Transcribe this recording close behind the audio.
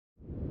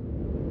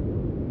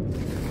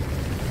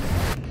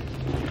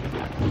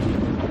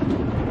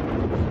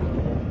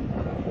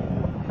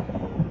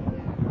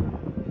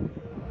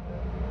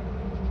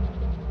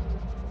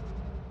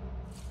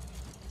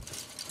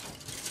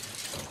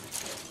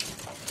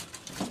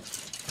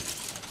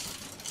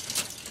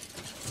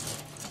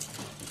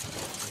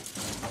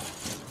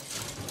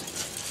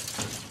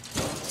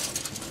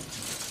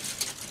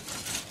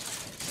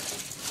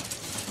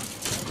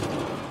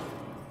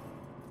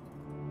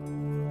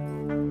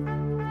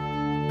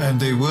And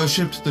they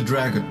worshipped the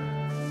dragon,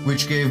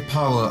 which gave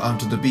power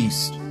unto the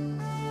beast.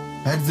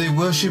 Had they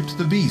worshipped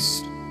the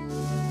beast?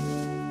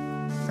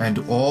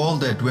 And all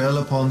that dwell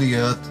upon the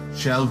earth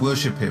shall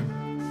worship him,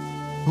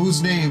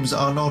 whose names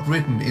are not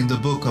written in the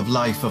book of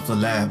life of the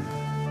Lamb,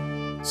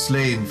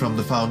 slain from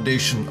the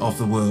foundation of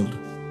the world.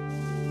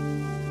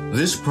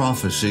 This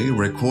prophecy,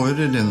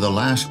 recorded in the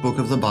last book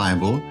of the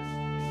Bible,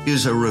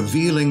 is a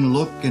revealing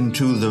look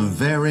into the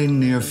very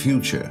near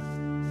future.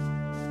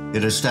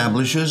 It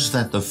establishes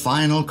that the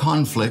final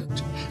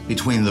conflict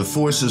between the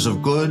forces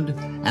of good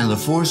and the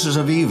forces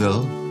of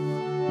evil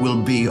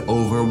will be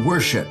over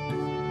worship.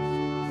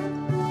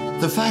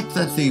 The fact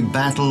that the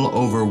battle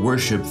over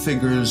worship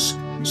figures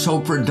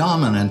so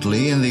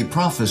predominantly in the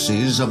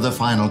prophecies of the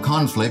final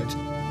conflict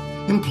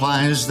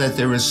implies that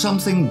there is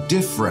something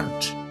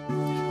different,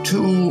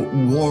 two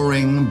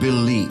warring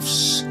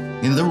beliefs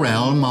in the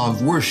realm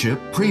of worship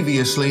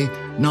previously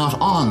not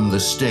on the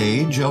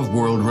stage of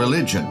world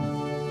religion.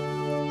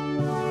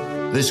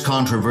 This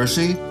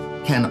controversy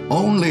can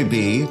only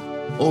be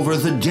over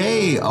the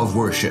day of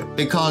worship,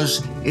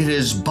 because it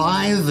is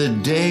by the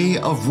day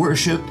of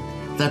worship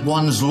that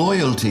one's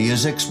loyalty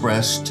is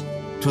expressed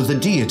to the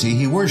deity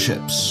he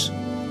worships.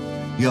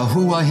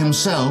 Yahuwah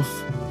himself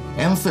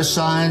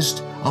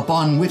emphasized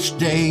upon which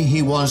day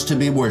he was to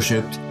be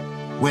worshipped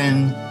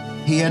when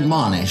he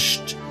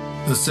admonished,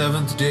 The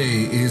seventh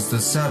day is the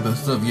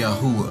Sabbath of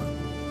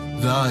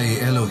Yahuwah, thy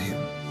Elohim.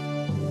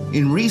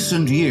 In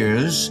recent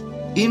years,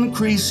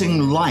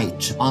 increasing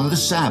light on the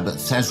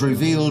Sabbath has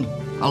revealed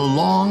a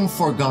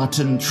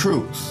long-forgotten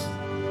truth.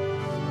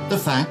 The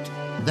fact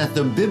that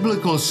the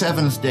biblical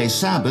seventh-day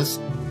Sabbath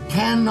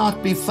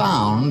cannot be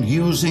found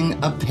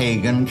using a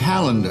pagan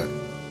calendar.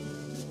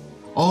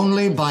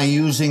 Only by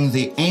using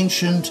the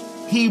ancient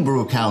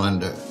Hebrew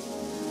calendar,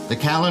 the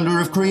calendar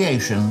of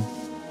creation,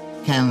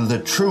 can the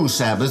true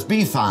Sabbath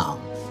be found.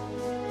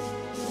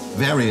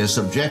 Various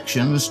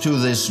objections to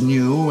this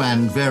new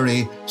and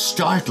very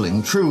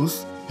startling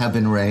truth have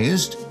been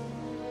raised.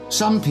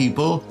 Some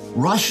people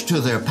rush to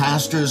their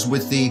pastors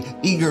with the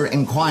eager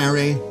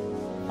inquiry,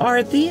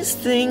 Are these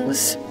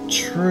things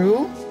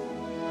true?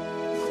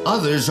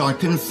 Others are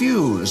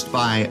confused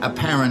by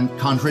apparent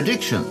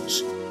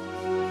contradictions.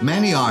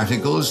 Many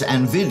articles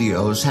and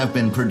videos have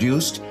been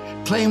produced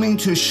claiming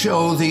to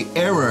show the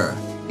error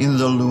in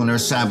the lunar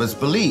Sabbath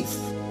belief.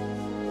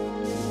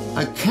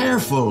 A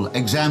careful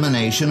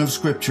examination of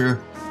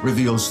Scripture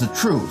reveals the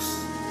truth.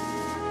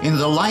 In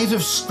the light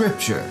of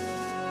Scripture,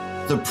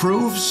 the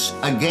proofs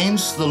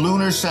against the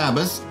lunar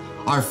Sabbath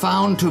are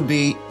found to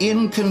be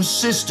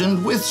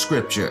inconsistent with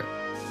Scripture,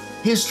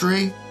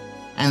 history,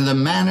 and the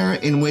manner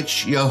in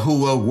which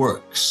Yahuwah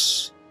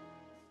works.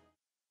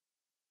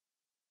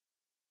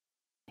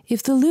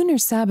 If the lunar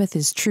Sabbath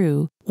is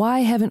true, why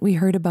haven't we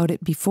heard about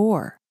it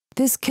before?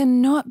 This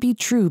cannot be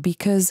true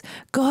because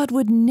God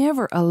would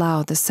never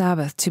allow the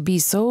Sabbath to be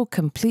so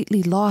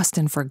completely lost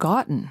and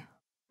forgotten.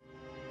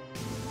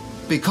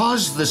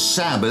 Because the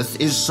Sabbath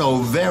is so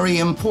very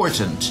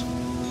important,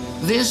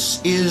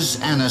 this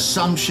is an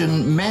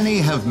assumption many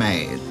have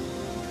made.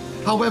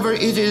 However,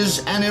 it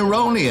is an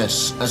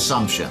erroneous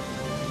assumption.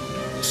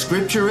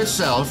 Scripture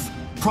itself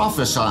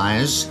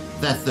prophesies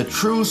that the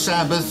true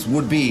Sabbath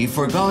would be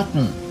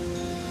forgotten.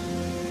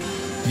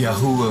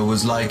 Yahuwah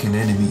was like an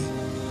enemy.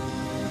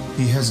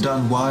 He has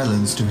done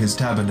violence to his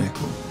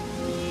tabernacle.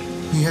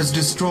 He has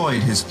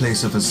destroyed his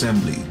place of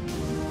assembly.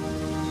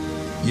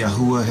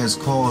 Yahuwah has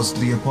caused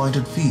the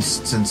appointed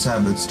feasts and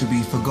Sabbaths to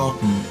be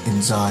forgotten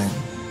in Zion.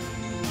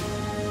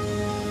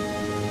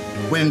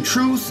 When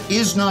truth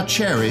is not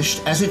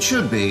cherished as it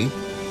should be,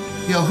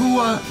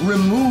 Yahuwah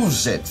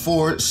removes it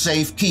for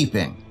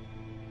safekeeping.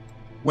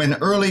 When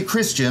early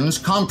Christians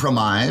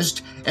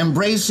compromised,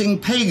 embracing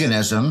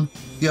paganism,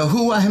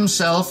 Yahuwah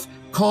himself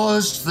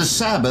caused the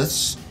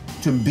Sabbaths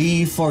to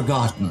be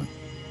forgotten.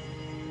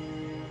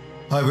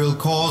 I will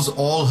cause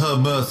all her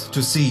mirth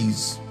to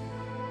cease,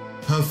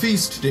 her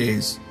feast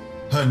days,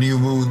 her new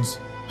moons,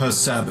 her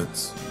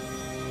Sabbaths,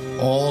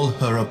 all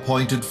her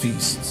appointed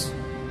feasts.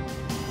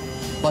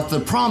 But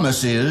the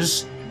promise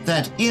is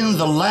that in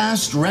the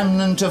last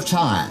remnant of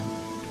time,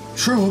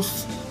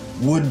 truth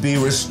would be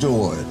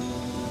restored.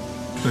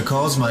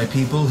 Because my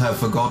people have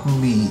forgotten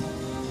me,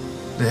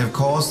 they have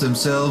caused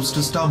themselves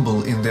to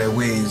stumble in their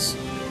ways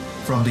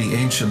from the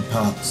ancient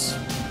paths.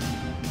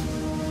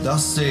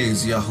 Thus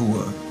says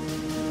Yahuwah,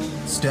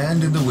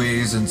 stand in the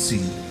ways and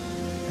see,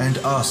 and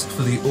ask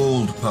for the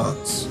old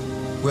paths,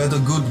 where the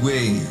good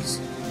way is,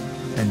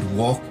 and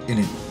walk in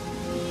it.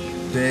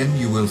 Then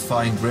you will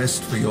find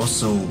rest for your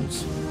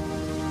souls.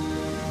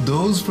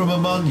 Those from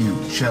among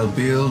you shall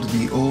build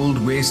the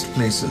old waste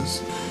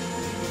places.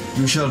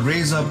 You shall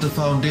raise up the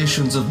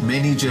foundations of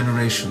many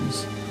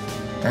generations,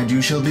 and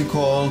you shall be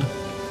called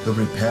the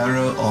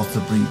repairer of the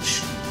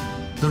breach,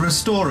 the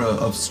restorer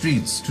of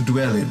streets to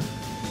dwell in.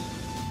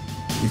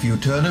 If you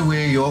turn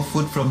away your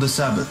foot from the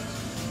Sabbath,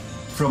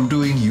 from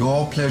doing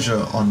your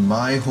pleasure on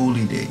my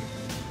holy day,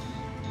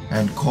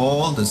 and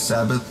call the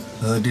Sabbath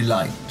her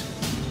delight.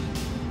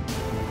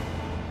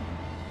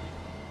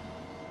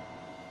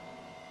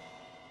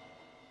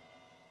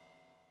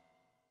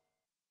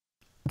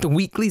 The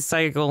weekly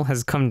cycle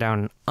has come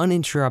down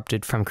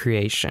uninterrupted from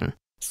creation.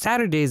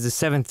 Saturday is the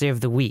seventh day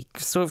of the week,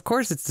 so of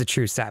course it's the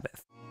true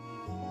Sabbath.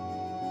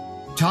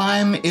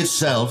 Time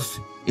itself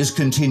is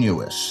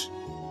continuous.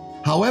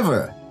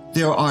 However,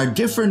 there are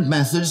different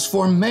methods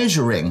for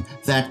measuring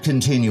that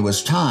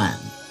continuous time.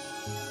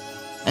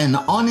 An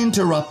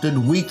uninterrupted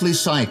weekly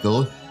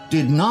cycle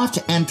did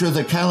not enter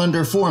the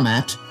calendar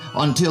format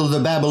until the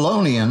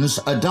Babylonians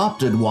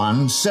adopted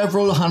one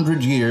several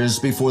hundred years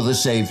before the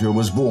Savior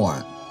was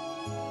born.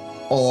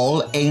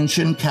 All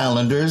ancient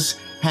calendars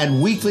had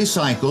weekly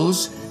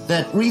cycles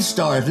that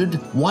restarted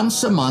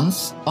once a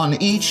month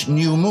on each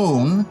new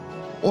moon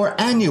or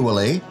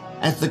annually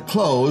at the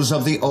close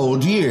of the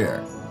old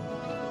year.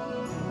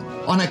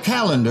 On a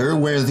calendar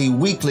where the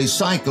weekly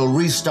cycle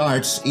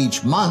restarts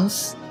each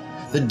month,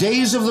 the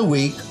days of the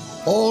week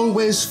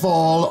always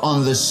fall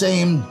on the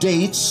same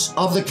dates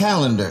of the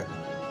calendar.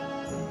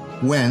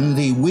 When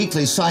the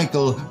weekly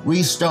cycle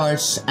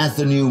restarts at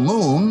the new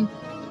moon,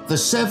 the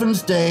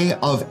seventh day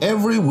of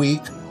every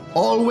week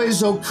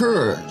always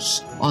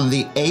occurs on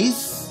the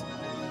 8th,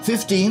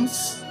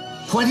 15th,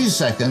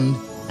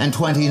 22nd, and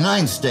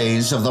 29th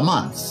days of the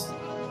month.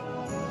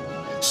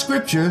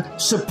 Scripture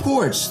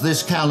supports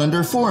this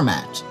calendar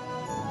format.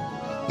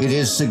 It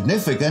is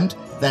significant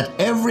that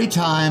every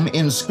time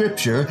in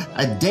Scripture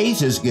a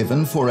date is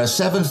given for a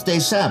seventh-day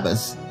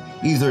Sabbath,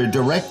 either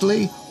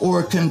directly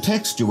or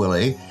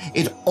contextually,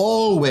 it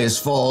always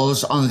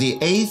falls on the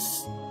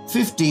 8th,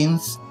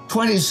 15th,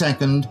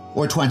 22nd,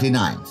 or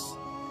 29th.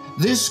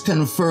 This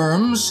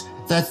confirms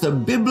that the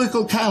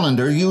biblical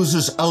calendar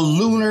uses a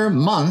lunar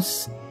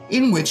month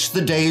in which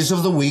the days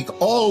of the week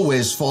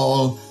always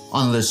fall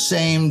on the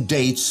same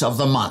dates of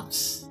the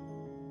month.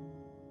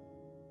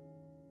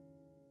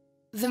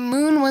 The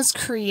moon was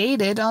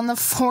created on the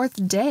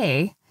fourth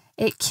day.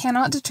 It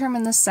cannot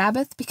determine the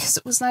Sabbath because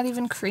it was not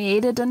even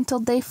created until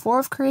day 4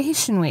 of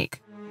creation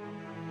week.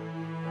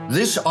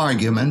 This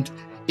argument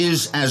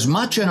is as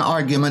much an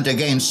argument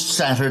against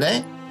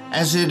Saturday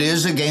as it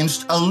is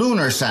against a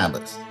lunar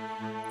Sabbath.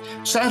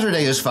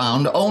 Saturday is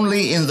found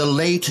only in the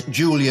late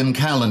Julian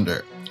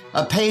calendar,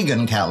 a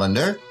pagan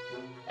calendar,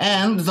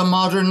 and the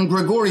modern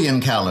Gregorian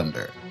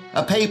calendar,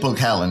 a papal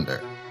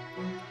calendar.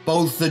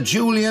 Both the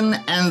Julian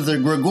and the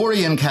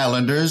Gregorian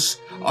calendars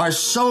are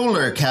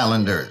solar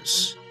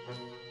calendars.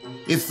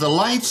 If the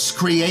lights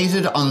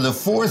created on the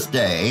fourth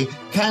day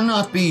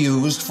cannot be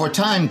used for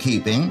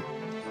timekeeping,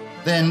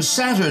 then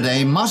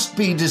Saturday must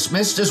be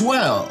dismissed as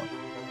well,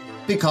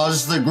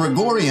 because the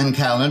Gregorian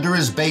calendar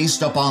is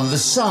based upon the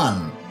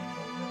sun.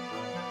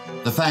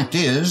 The fact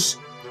is,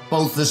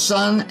 both the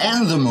sun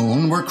and the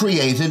moon were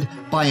created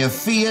by a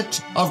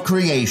fiat of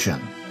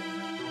creation.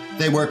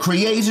 They were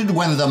created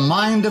when the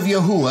mind of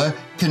Yahuwah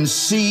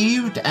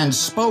conceived and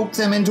spoke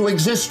them into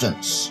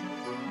existence.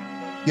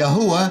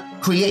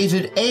 Yahuwah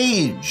created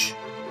age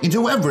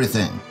into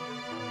everything.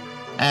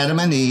 Adam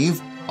and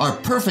Eve are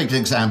perfect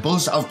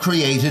examples of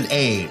created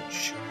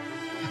age.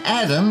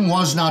 Adam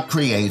was not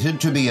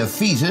created to be a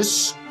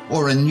fetus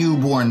or a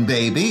newborn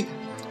baby,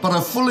 but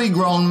a fully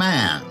grown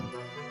man.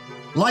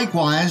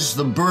 Likewise,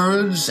 the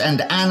birds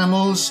and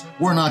animals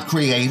were not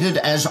created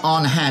as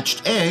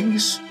unhatched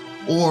eggs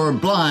or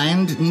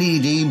blind,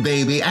 needy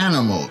baby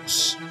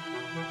animals.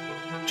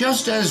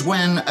 Just as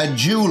when a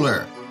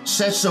jeweler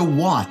sets a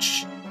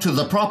watch to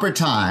the proper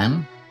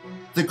time,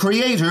 the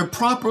Creator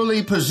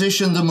properly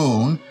positioned the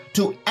moon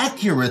to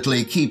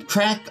accurately keep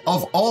track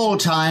of all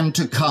time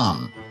to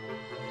come.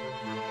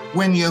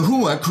 When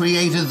Yahuwah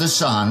created the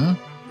sun,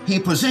 he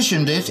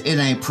positioned it in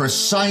a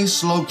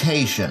precise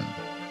location,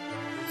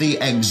 the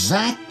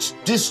exact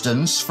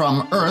distance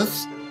from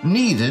Earth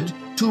needed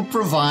to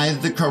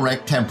provide the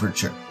correct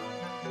temperature.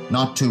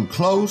 Not too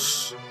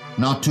close,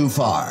 not too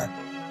far.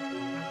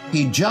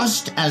 He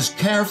just as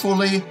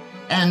carefully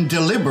and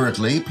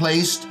deliberately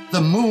placed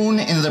the moon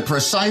in the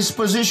precise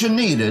position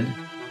needed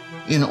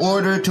in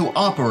order to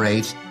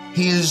operate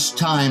his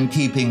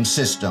timekeeping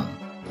system.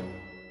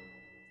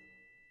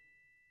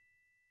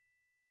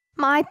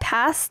 My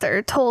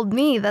pastor told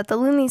me that the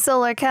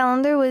lunisolar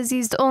calendar was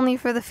used only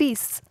for the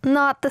feasts,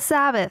 not the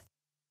Sabbath.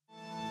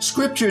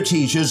 Scripture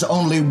teaches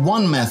only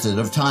one method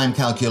of time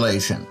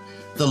calculation,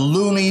 the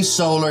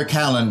lunisolar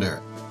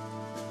calendar.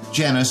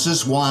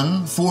 Genesis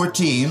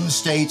 1:14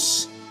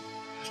 states,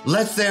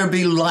 "Let there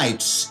be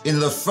lights in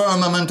the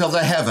firmament of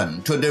the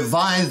heaven to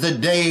divide the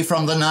day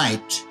from the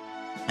night,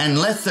 and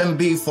let them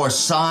be for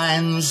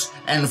signs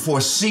and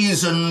for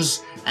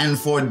seasons and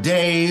for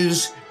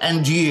days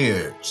and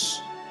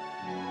years."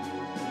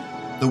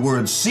 The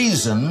word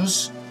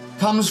seasons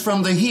comes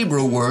from the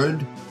Hebrew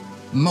word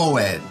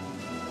moed.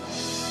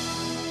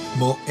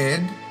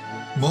 Moed,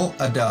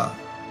 mo'adah,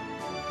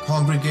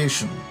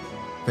 congregation,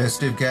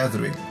 festive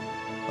gathering,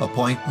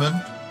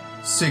 appointment,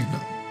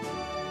 signal.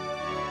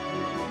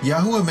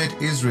 Yahuwah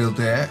met Israel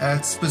there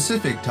at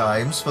specific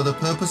times for the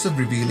purpose of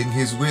revealing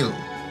his will.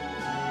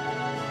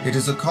 It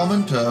is a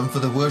common term for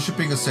the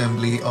worshipping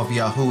assembly of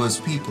Yahuwah's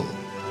people.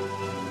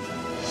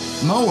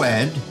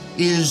 Moed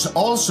is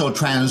also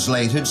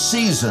translated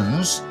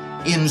seasons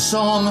in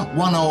Psalm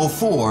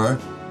 104,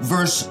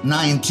 verse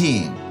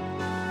 19.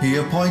 He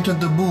appointed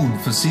the moon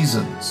for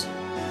seasons.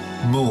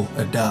 Mo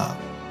Adar.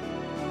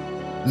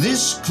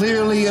 This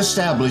clearly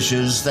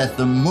establishes that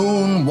the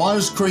moon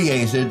was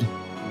created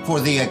for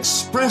the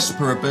express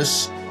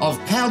purpose of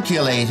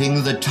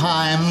calculating the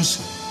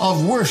times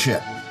of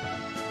worship.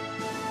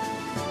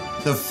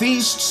 The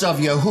feasts of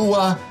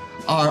Yahuwah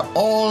are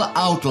all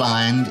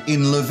outlined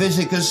in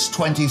Leviticus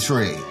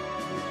 23.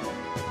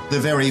 The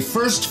very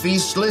first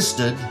feast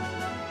listed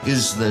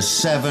is the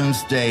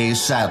seventh-day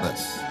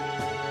Sabbath.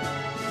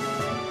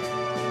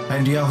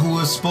 And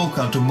Yahuwah spoke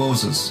unto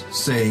Moses,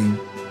 saying,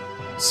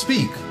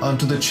 Speak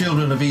unto the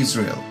children of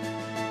Israel,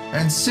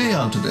 and say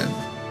unto them,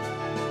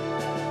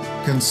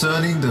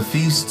 Concerning the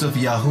feasts of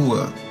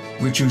Yahuwah,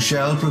 which you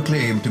shall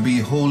proclaim to be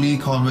holy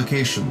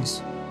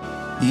convocations,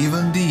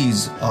 even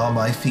these are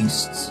my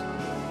feasts.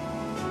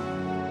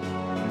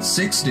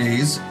 6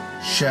 days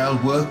shall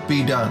work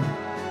be done,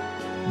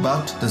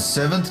 but the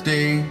seventh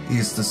day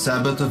is the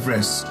Sabbath of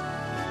rest,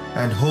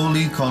 and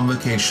holy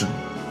convocation.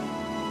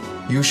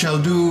 You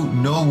shall do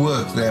no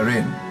work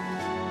therein.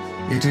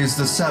 It is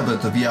the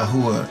Sabbath of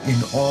Yahuwah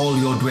in all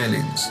your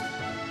dwellings.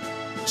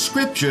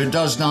 Scripture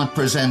does not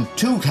present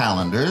two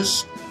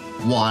calendars,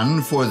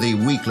 one for the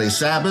weekly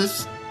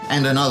Sabbath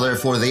and another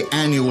for the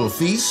annual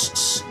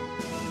feasts.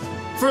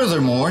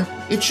 Furthermore,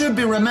 it should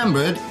be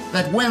remembered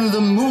that when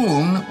the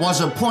moon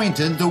was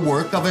appointed the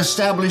work of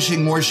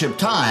establishing worship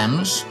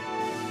times,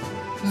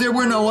 there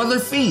were no other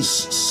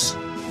feasts.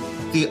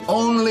 The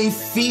only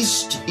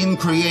feast in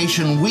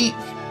creation week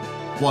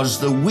was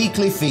the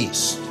weekly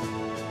feast,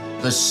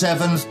 the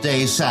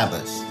seventh-day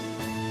Sabbath.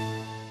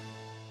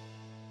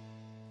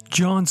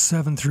 John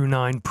 7 through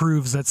 9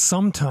 proves that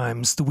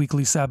sometimes the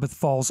weekly Sabbath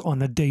falls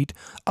on a date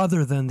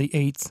other than the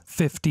 8th,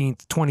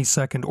 15th,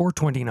 22nd, or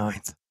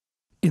 29th.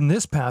 In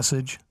this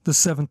passage, the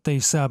seventh-day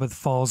Sabbath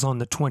falls on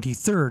the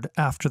 23rd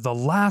after the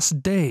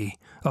last day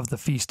of the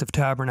Feast of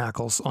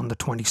Tabernacles on the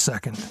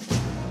 22nd.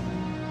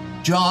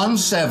 John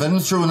 7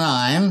 through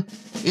 9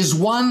 is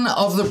one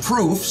of the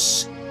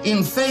proofs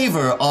in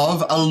favor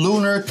of a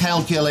lunar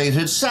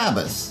calculated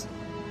Sabbath.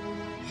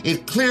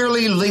 It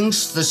clearly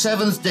links the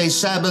seventh-day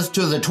Sabbath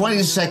to the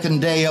 22nd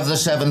day of the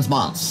seventh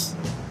month.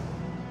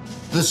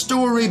 The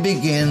story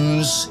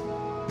begins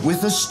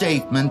with a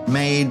statement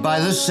made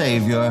by the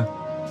Savior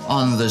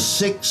on the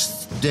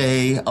sixth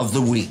day of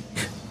the week.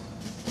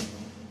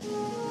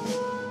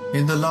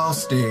 In the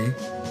last day,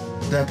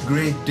 that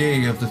great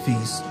day of the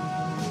feast,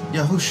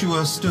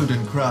 Yahushua stood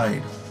and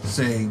cried,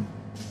 saying,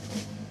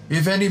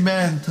 If any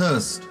man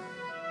thirst,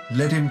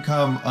 let him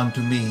come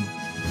unto me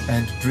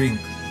and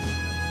drink.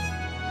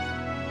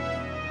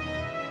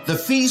 The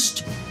feast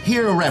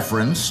here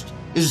referenced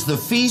is the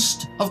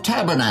Feast of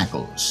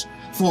Tabernacles,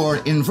 for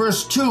in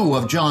verse 2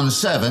 of John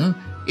 7,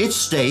 it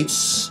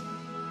states,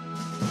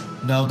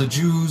 Now the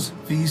Jews'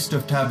 Feast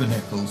of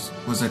Tabernacles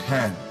was at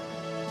hand.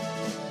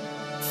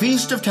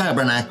 Feast of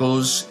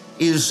Tabernacles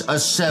is a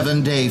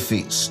 7-day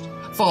feast,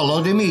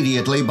 followed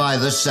immediately by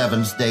the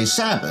seventh-day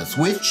Sabbath,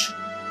 which,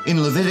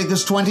 in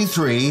Leviticus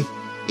 23,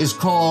 is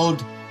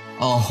called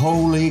a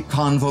holy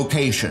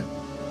convocation.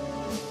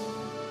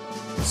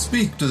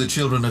 Speak to the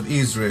children of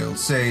Israel,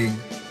 saying,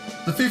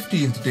 The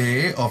 15th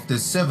day of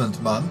this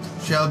 7th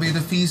month shall be the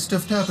Feast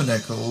of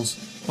Tabernacles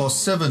for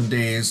 7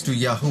 days to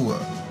Yahuwah.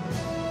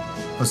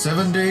 For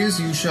 7 days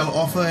you shall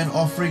offer an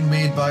offering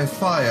made by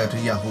fire to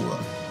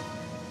Yahuwah.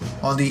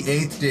 On the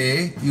 8th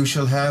day you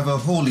shall have a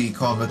holy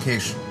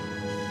convocation.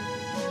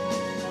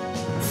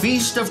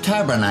 Feast of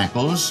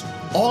Tabernacles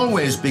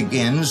always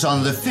begins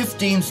on the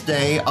 15th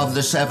day of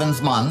the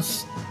 7th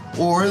month,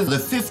 or the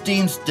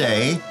 15th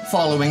day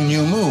following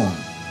new moon.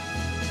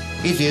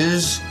 It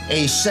is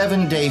a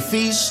 7-day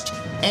feast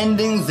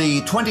ending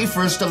the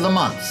 21st of the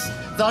month.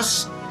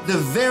 Thus, the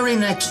very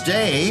next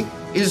day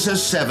is a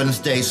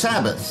 7th-day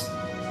Sabbath.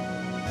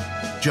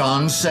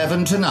 John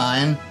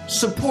 7-9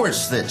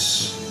 supports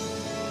this.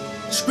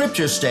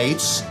 Scripture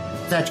states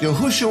that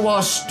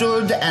Yahushua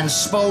stood and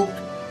spoke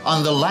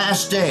on the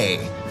last day,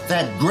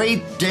 that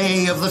great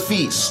day of the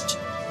feast.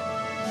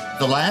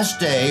 The last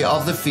day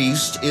of the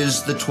feast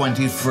is the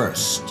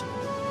 21st.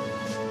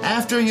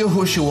 After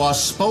Yahushua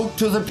spoke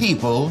to the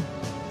people,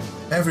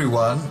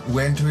 everyone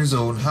went to his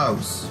own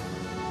house.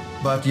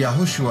 But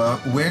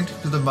Yahushua went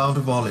to the Mount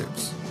of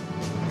Olives.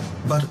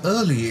 But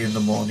early in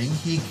the morning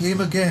he came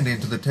again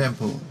into the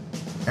temple,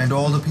 and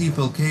all the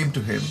people came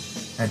to him,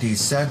 and he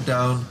sat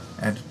down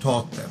and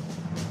taught them.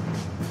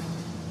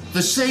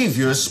 The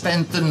Savior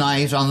spent the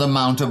night on the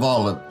Mount of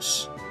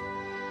Olives.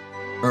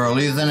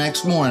 Early the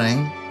next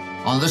morning,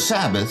 on the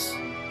Sabbath,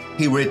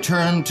 he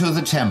returned to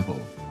the temple.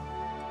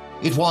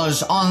 It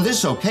was on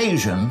this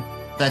occasion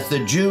that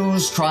the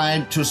Jews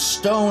tried to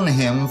stone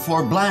him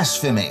for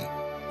blasphemy.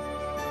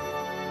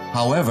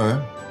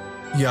 However,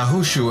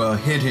 Yahushua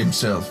hid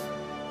himself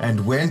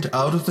and went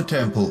out of the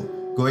temple,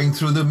 going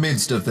through the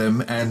midst of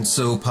them, and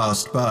so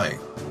passed by.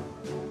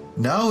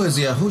 Now as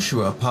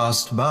Yahushua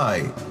passed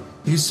by,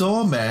 he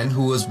saw a man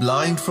who was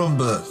blind from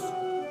birth.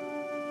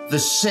 the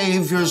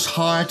Savior's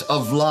heart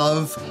of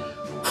love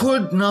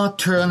could not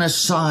turn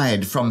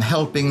aside from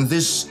helping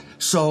this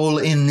soul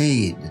in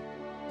need.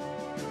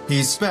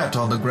 He spat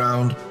on the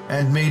ground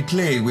and made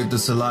clay with the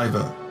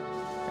saliva,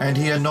 and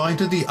he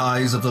anointed the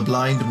eyes of the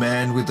blind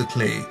man with the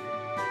clay.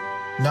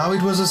 Now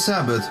it was a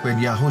Sabbath when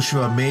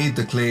Yahushua made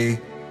the clay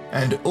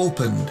and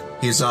opened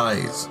his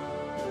eyes.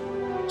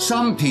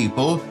 Some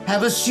people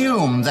have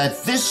assumed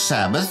that this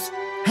Sabbath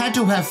had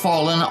to have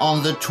fallen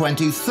on the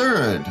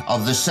 23rd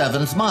of the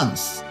 7th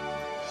month.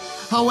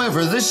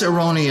 However, this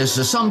erroneous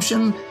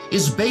assumption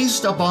is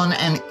based upon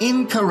an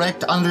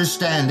incorrect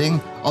understanding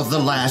of the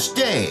last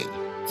day,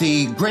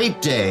 the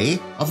great day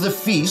of the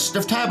Feast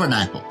of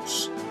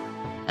Tabernacles.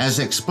 As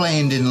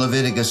explained in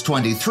Leviticus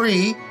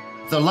 23,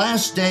 the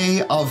last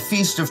day of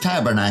Feast of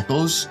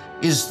Tabernacles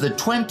is the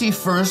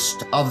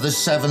 21st of the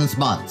 7th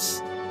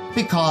month,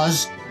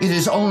 because it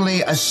is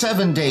only a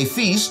 7-day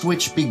feast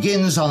which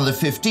begins on the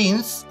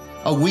 15th,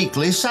 a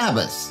weekly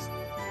Sabbath.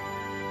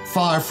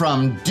 Far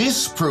from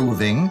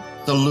disproving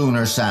the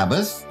lunar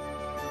Sabbath,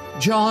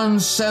 John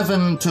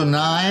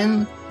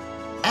 7-9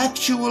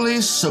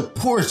 actually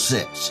supports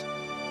it.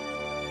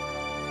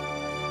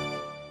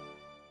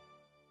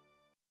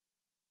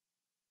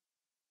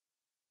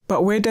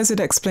 But where does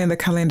it explain the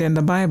calendar in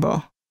the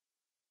Bible?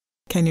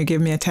 Can you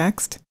give me a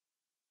text?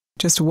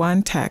 Just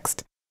one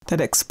text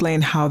that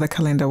explains how the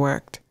calendar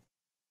worked.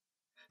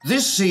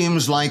 This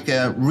seems like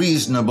a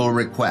reasonable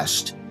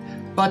request,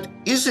 but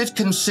is it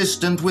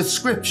consistent with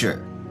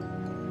Scripture?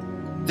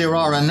 There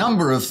are a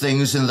number of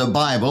things in the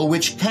Bible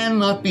which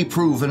cannot be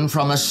proven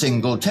from a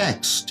single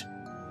text.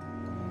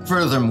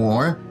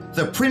 Furthermore,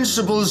 the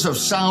principles of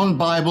sound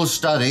Bible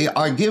study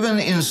are given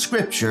in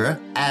Scripture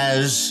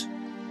as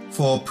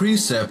For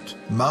precept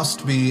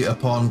must be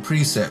upon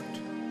precept,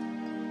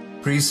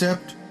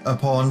 precept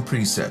upon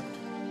precept,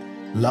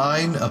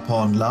 line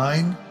upon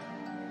line,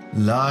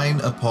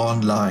 line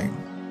upon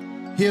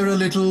line, here a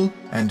little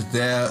and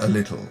there a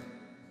little.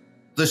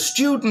 The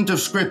student of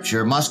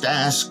Scripture must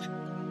ask,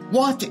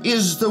 what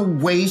is the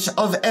weight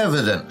of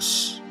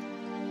evidence?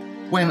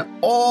 When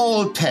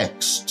all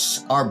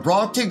texts are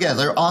brought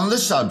together on the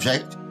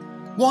subject,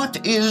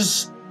 what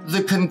is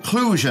the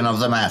conclusion of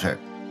the matter?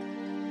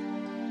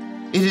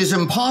 It is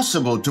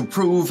impossible to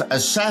prove a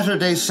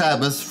Saturday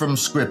Sabbath from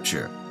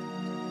Scripture.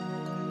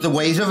 The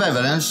weight of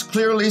evidence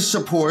clearly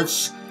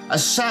supports a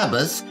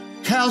Sabbath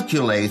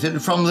calculated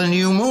from the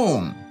new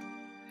moon,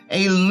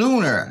 a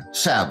lunar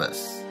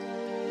Sabbath.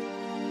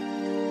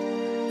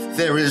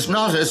 There is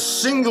not a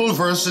single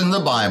verse in the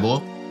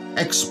Bible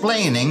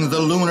explaining the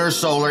lunar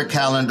solar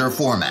calendar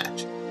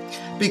format,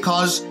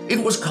 because it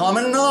was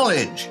common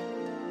knowledge.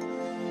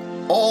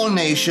 All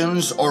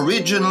nations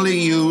originally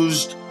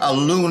used a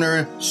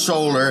lunar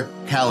solar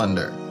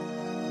calendar.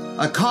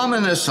 A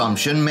common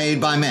assumption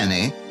made by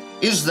many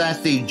is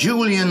that the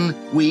Julian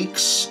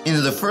weeks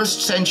in the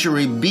 1st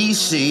century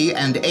BC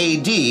and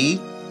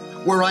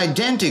AD were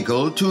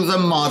identical to the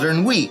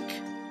modern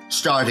week,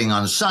 starting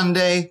on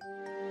Sunday,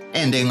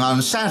 ending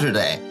on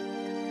Saturday.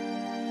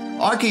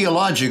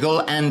 Archaeological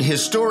and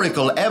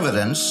historical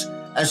evidence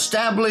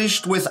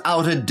established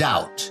without a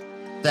doubt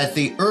that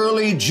the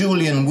early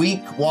Julian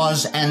week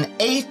was an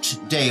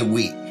 8-day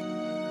week.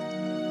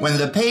 When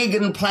the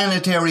pagan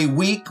planetary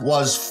week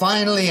was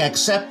finally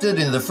accepted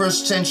in the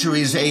 1st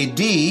centuries AD,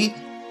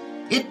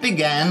 it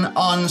began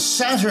on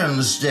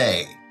Saturn's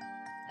Day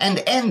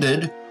and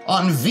ended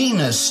on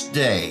Venus'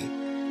 Day,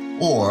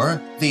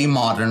 or the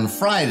modern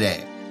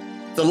Friday.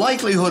 The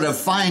likelihood of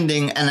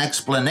finding an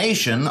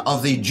explanation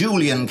of the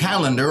Julian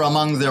calendar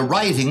among the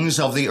writings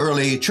of the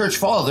early church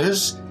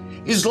fathers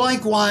is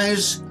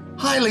likewise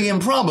highly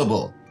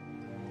improbable,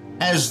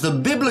 as the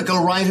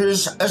biblical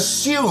writers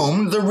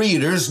assumed the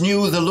readers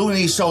knew the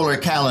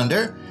lunisolar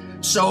calendar,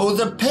 so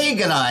the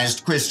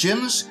paganized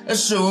Christians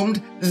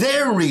assumed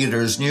their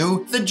readers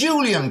knew the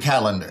Julian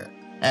calendar,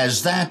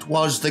 as that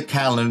was the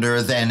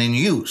calendar then in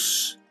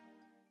use.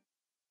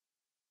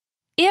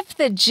 If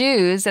the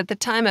Jews at the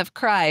time of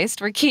Christ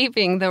were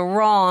keeping the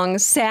wrong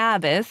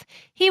Sabbath,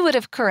 he would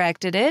have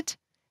corrected it.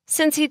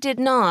 Since he did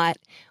not,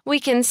 we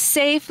can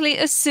safely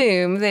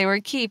assume they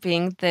were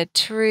keeping the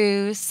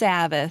true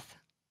Sabbath.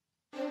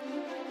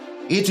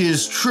 It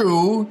is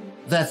true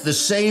that the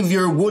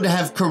Savior would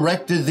have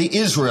corrected the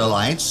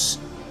Israelites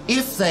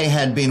if they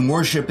had been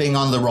worshiping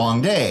on the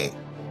wrong day.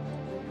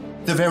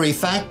 The very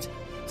fact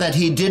that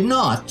he did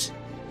not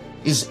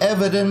is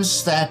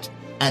evidence that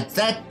at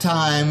that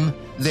time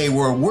they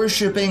were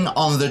worshiping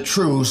on the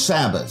true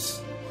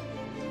Sabbath.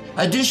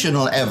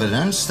 Additional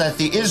evidence that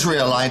the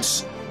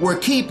Israelites were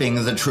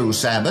keeping the true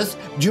Sabbath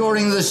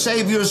during the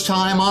Savior's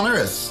time on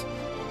earth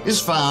is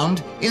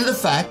found in the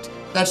fact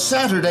that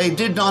Saturday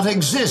did not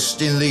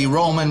exist in the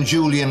Roman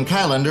Julian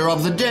calendar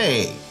of the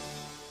day.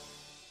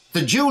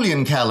 The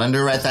Julian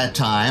calendar at that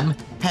time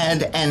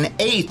had an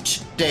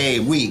 8-day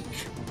week.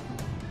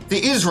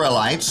 The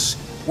Israelites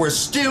were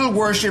still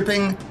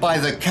worshiping by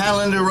the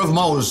calendar of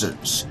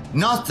Moses,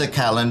 not the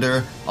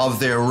calendar of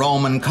their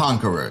Roman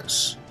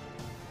conquerors.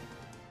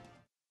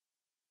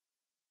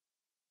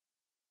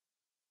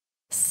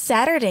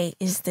 Saturday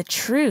is the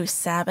true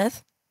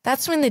Sabbath.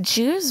 That's when the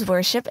Jews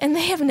worship, and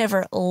they have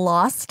never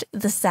lost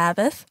the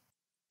Sabbath.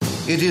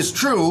 It is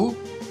true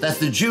that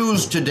the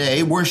Jews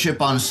today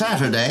worship on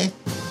Saturday.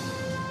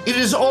 It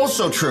is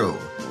also true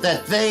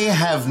that they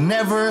have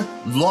never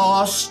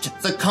lost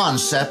the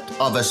concept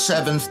of a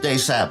seventh-day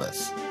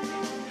Sabbath.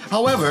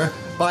 However,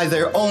 by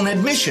their own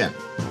admission,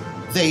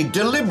 they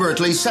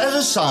deliberately set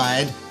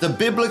aside the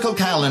biblical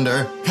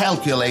calendar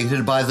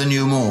calculated by the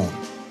new moon.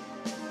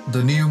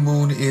 The new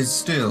moon is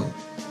still,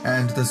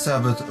 and the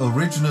Sabbath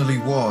originally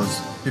was,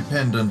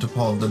 dependent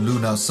upon the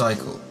lunar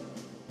cycle.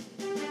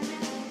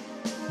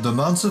 The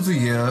months of the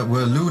year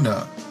were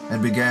lunar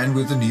and began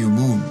with the new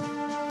moon.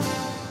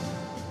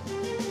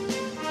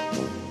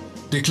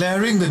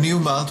 Declaring the new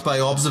month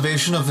by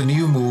observation of the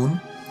new moon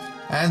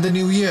and the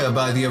new year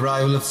by the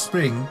arrival of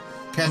spring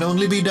can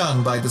only be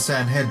done by the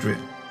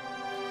Sanhedrin.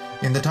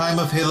 In the time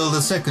of Hillel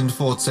II,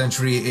 4th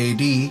century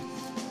AD,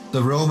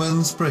 the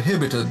Romans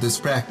prohibited this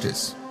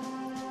practice.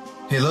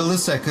 Hillel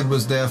II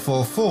was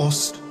therefore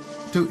forced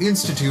to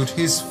institute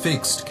his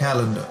fixed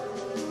calendar.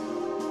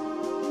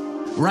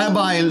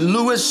 Rabbi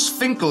Louis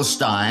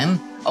Finkelstein,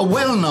 a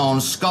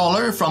well-known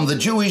scholar from the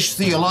Jewish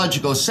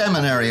Theological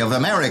Seminary of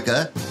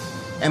America,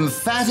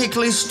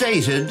 emphatically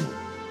stated,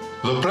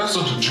 "The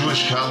present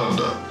Jewish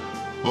calendar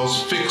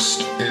was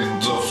fixed in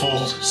the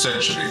 4th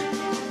century."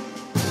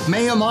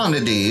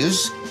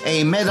 Maimonides,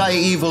 a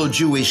medieval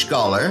Jewish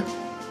scholar,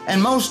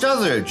 and most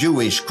other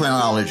Jewish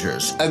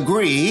chronologers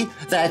agree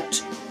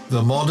that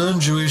the modern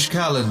Jewish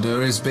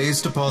calendar is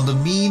based upon the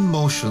mean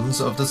motions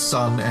of the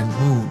sun and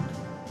moon,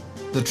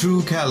 the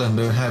true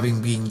calendar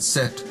having been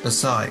set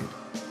aside.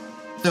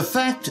 The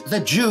fact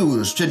that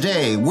Jews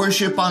today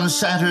worship on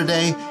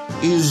Saturday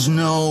is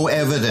no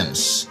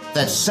evidence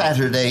that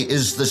Saturday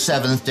is the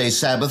seventh-day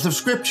Sabbath of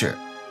Scripture,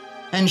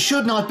 and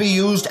should not be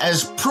used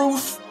as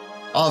proof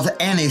of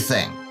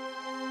anything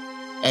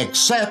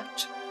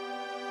except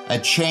a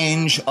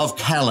change of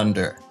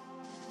calendar.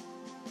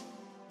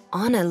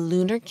 On a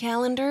lunar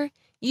calendar,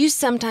 you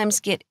sometimes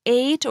get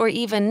 8 or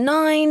even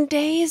 9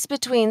 days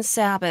between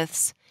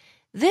Sabbaths.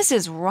 This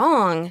is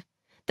wrong.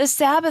 The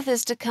Sabbath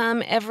is to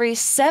come every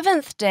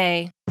 7th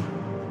day.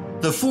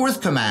 The fourth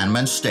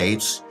commandment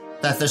states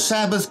that the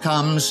Sabbath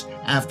comes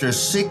after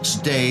 6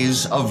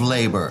 days of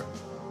labor.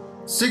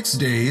 6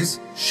 days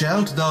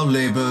shalt thou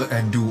labor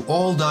and do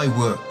all thy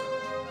work.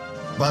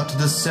 But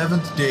the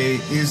 7th day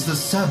is the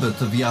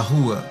Sabbath of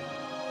Yahuwah,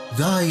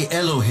 thy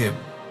Elohim.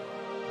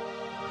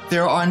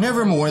 There are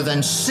never more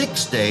than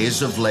 6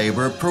 days of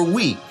labor per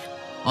week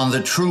on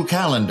the true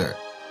calendar.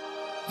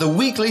 The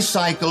weekly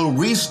cycle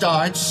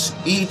restarts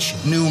each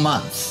new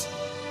month.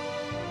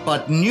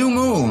 But new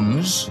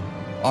moons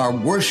are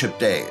worship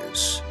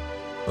days.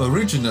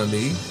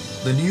 Originally,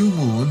 the new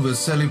moon was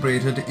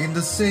celebrated in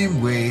the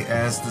same way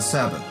as the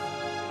Sabbath.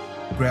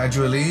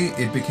 Gradually,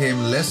 it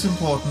became less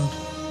important,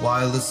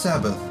 while the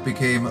Sabbath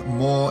became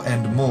more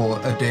and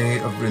more a day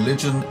of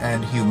religion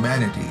and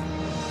humanity,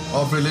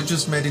 of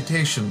religious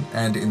meditation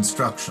and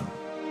instruction.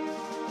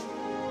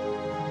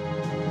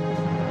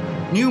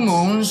 New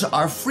moons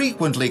are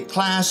frequently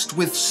classed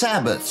with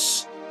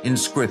Sabbaths in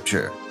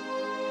Scripture.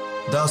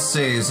 Thus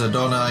says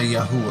Adonai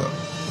Yahuwah,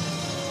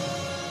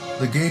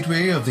 the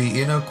gateway of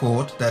the inner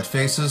court that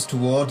faces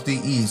toward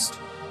the east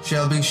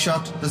shall be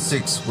shut the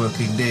 6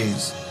 working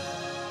days.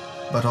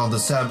 But on the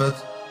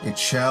Sabbath it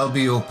shall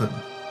be open,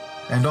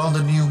 and on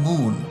the new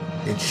moon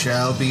it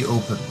shall be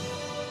open.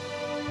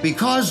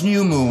 Because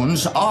new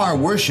moons are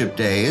worship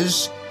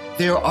days,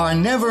 there are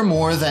never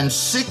more than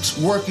 6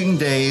 working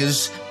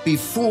days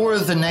before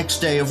the next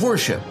day of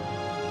worship.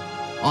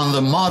 On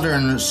the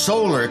modern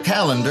solar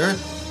calendar,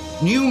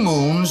 new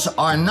moons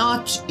are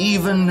not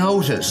even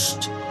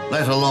noticed,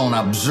 let alone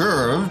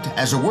observed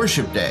as a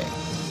worship day.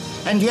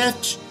 And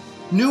yet,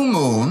 new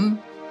moon,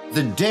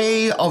 the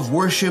day of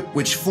worship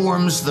which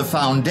forms the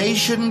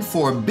foundation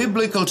for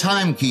biblical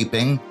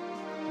timekeeping,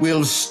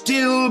 will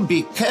still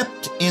be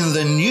kept in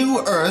the new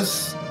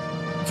earth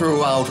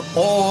throughout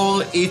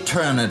all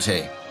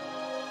eternity.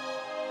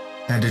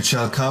 And it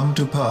shall come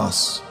to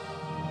pass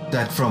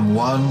that from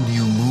one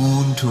new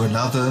moon to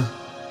another,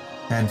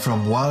 and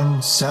from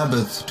one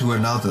Sabbath to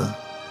another,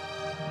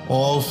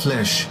 all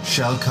flesh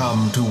shall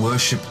come to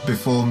worship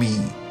before me,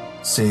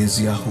 says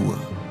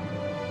Yahuwah.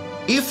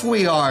 If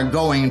we are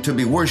going to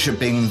be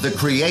worshiping the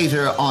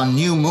Creator on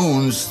new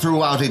moons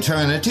throughout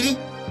eternity,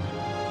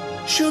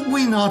 should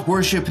we not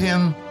worship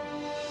Him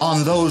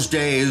on those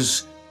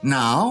days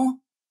now?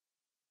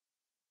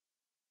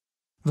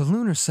 The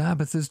lunar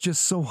Sabbath is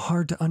just so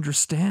hard to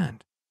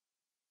understand.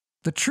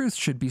 The truth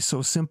should be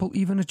so simple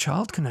even a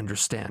child can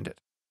understand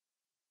it.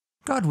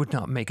 God would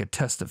not make a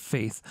test of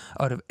faith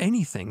out of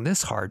anything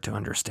this hard to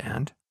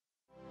understand.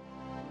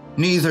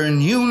 Neither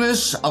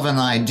newness of an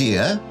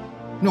idea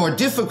nor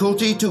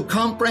difficulty to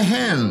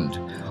comprehend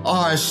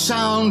are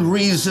sound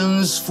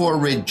reasons for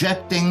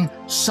rejecting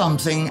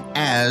something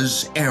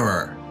as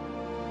error.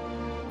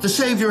 The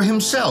Savior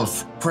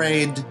himself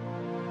prayed,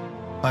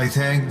 I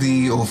thank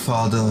thee, O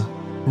Father,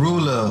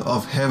 ruler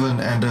of heaven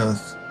and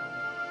earth,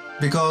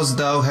 because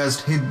thou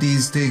hast hid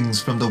these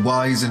things from the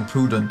wise and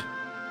prudent,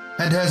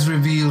 and hast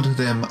revealed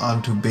them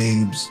unto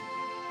babes.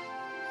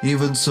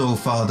 Even so,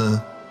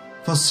 Father,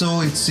 for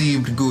so it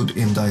seemed good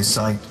in thy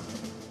sight.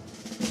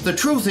 The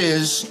truth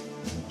is,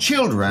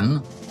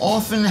 children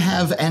often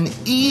have an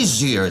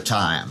easier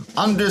time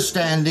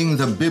understanding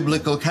the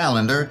biblical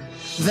calendar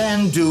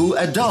than do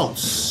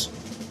adults.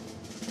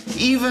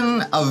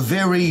 Even a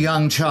very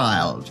young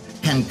child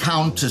can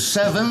count to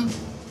 7.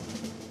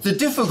 The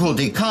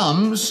difficulty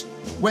comes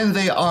when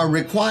they are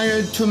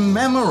required to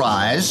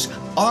memorize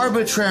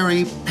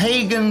arbitrary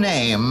pagan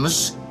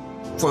names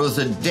for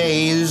the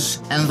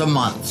days and the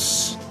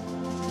months.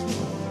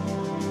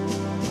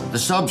 The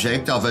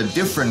subject of a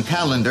different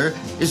calendar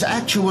is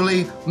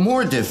actually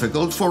more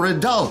difficult for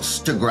adults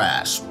to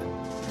grasp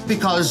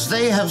because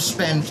they have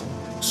spent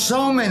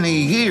so many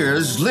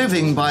years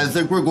living by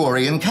the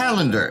Gregorian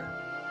calendar.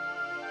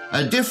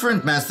 A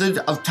different method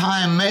of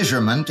time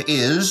measurement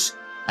is,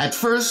 at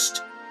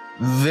first,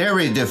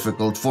 very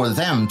difficult for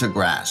them to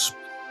grasp.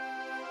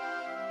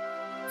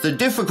 The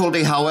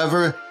difficulty,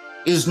 however,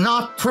 is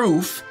not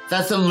proof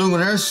that the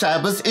lunar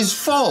Sabbath is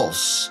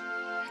false.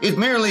 It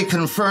merely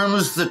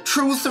confirms the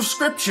truth of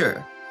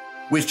Scripture,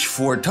 which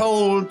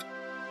foretold,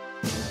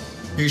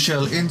 He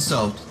shall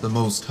insult the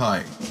Most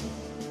High.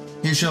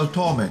 He shall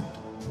torment,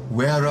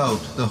 wear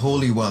out the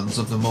holy ones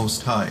of the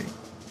Most High,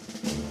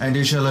 and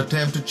he shall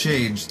attempt to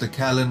change the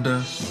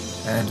calendar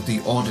and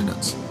the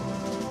ordinance.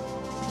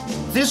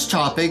 This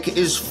topic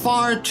is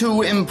far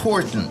too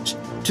important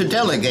to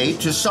delegate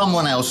to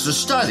someone else's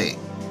study,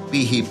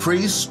 be he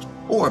priest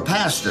or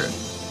pastor.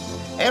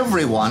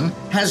 Everyone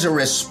has a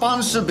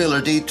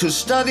responsibility to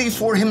study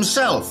for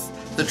himself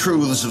the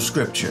truths of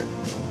Scripture.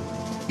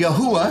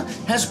 Yahuwah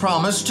has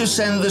promised to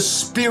send the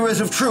Spirit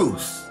of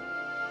truth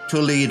to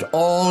lead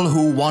all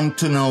who want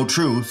to know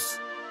truth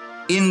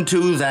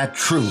into that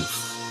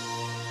truth.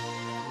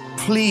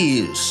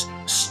 Please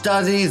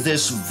study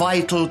this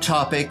vital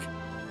topic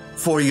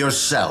for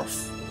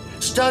yourself.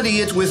 Study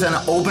it with an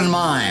open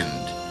mind,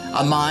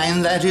 a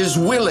mind that is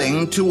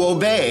willing to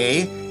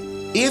obey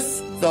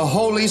if the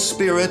Holy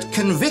Spirit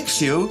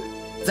convicts you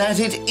that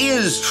it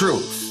is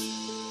truth.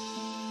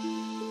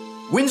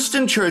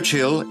 Winston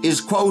Churchill is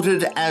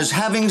quoted as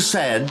having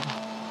said,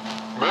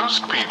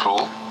 Most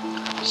people,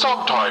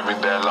 sometime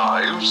in their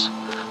lives,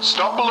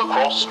 stumble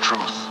across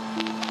truth.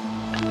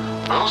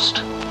 Most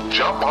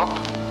jump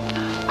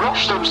up,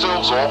 brush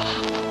themselves off,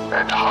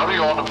 and hurry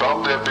on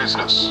about their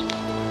business,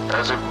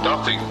 as if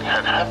nothing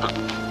had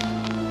happened.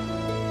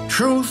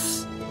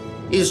 truth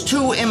is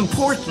too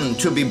important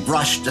to be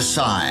brushed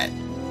aside.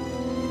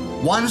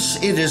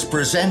 Once it is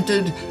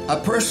presented, a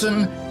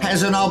person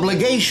has an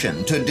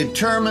obligation to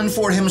determine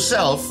for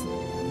himself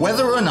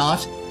whether or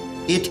not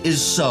it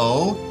is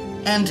so,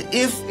 and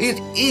if it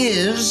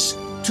is,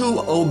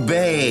 to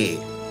obey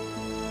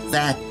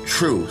that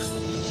truth.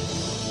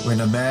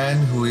 When a man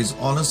who is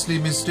honestly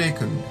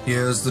mistaken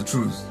hears the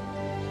truth,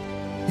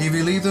 he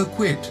will either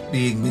quit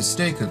being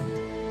mistaken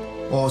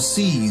or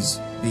cease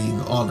being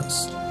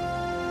honest.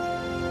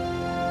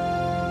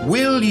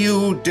 Will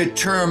you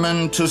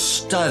determine to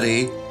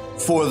study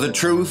for the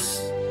truth?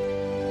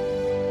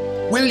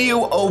 Will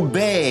you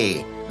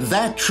obey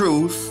that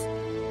truth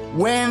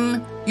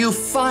when you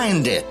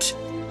find it?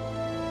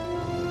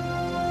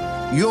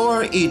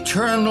 Your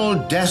eternal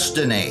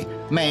destiny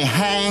may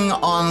hang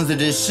on the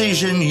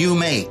decision you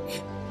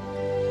make.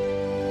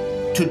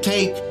 To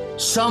take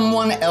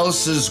someone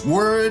else's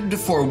word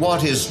for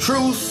what is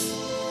truth,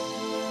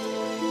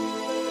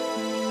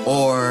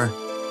 or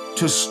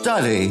to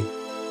study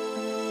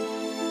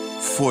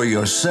for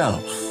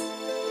yourself.